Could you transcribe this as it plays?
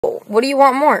So, what do you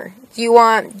want more? Do you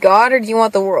want God or do you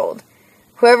want the world?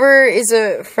 Whoever is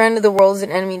a friend of the world is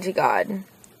an enemy to God.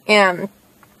 And,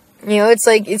 you know, it's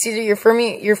like, it's either you're for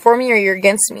me or you're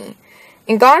against me.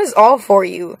 And God is all for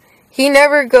you. He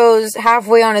never goes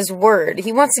halfway on his word.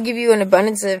 He wants to give you an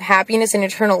abundance of happiness and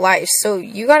eternal life. So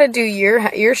you got to do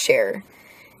your share.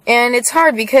 And it's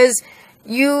hard because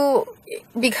you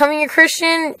becoming a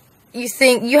Christian, you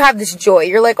think you have this joy.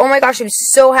 You're like, oh my gosh, I'm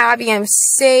so happy. I'm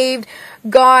saved.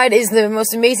 God is the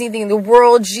most amazing thing in the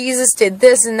world. Jesus did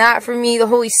this and that for me. The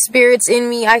Holy Spirit's in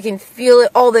me. I can feel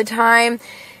it all the time.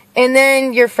 And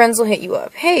then your friends will hit you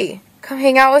up. Hey, come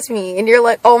hang out with me. And you're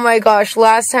like, oh my gosh,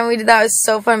 last time we did that was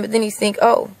so fun. But then you think,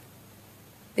 oh,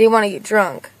 they want to get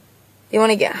drunk. They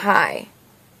want to get high.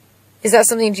 Is that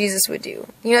something Jesus would do?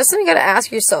 You know, it's something you got to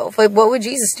ask yourself. Like, what would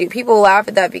Jesus do? People laugh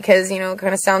at that because, you know, it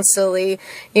kind of sounds silly.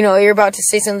 You know, you're about to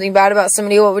say something bad about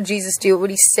somebody. What would Jesus do? What would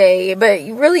he say? But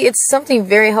really, it's something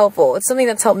very helpful. It's something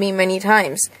that's helped me many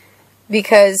times.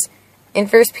 Because in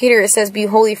 1 Peter, it says, be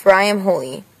holy, for I am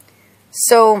holy.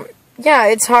 So, yeah,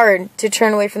 it's hard to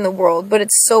turn away from the world, but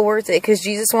it's so worth it because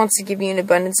Jesus wants to give you an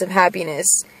abundance of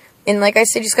happiness. And like I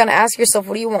said, you just got to ask yourself,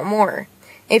 what do you want more?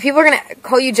 And people are going to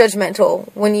call you judgmental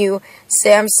when you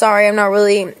say, I'm sorry, I'm not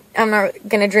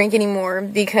going to drink anymore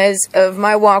because of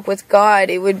my walk with God.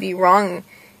 It would be wrong.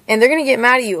 And they're going to get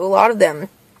mad at you, a lot of them.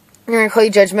 They're going to call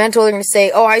you judgmental. They're going to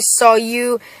say, oh, I saw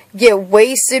you get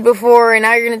wasted before, and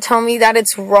now you're going to tell me that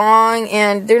it's wrong,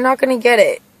 and they're not going to get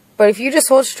it. But if you just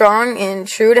hold strong and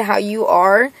true to how you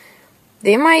are,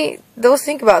 they'll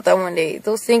think about that one day.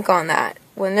 They'll think on that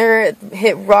when they're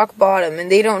hit rock bottom and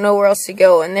they don't know where else to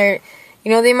go, and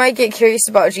they might get curious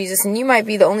about Jesus, and you might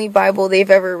be the only Bible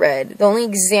they've ever read, the only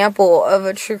example of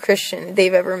a true Christian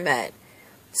they've ever met.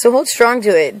 So hold strong to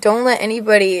it. Don't let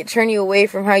anybody turn you away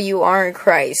from how you are in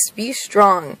Christ. Be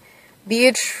strong. Be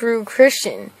a true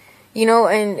Christian,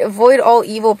 and avoid all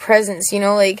evil presence,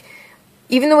 like,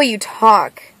 even the way you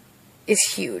talk is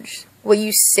huge. What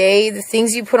you say, the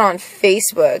things you put on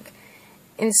Facebook.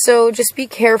 And so just be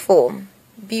careful.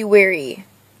 Be wary.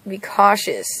 Be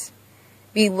cautious.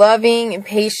 Be loving and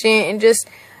patient, and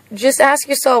just ask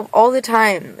yourself all the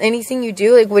time, anything you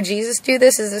do, like, would Jesus do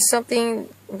this? Is this something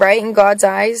right in God's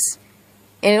eyes?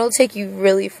 And it'll take you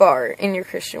really far in your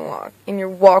Christian walk, in your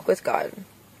walk with God.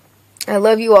 I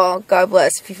love you all. God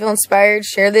bless. If you feel inspired,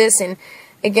 share this. And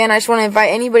again, I just want to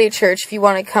invite anybody to church. If you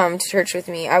want to come to church with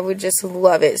me, I would just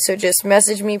love it. So just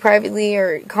message me privately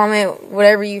or comment,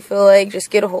 whatever you feel like. Just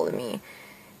get a hold of me.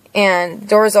 And the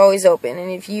door is always open.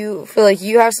 And if you feel like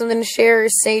you have something to share or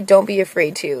say, don't be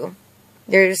afraid to.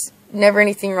 There's never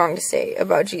anything wrong to say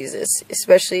about Jesus,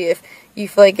 especially if you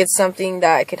feel like it's something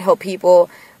that could help people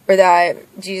or that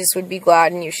Jesus would be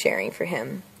glad in you sharing for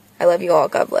him. I love you all.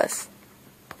 God bless.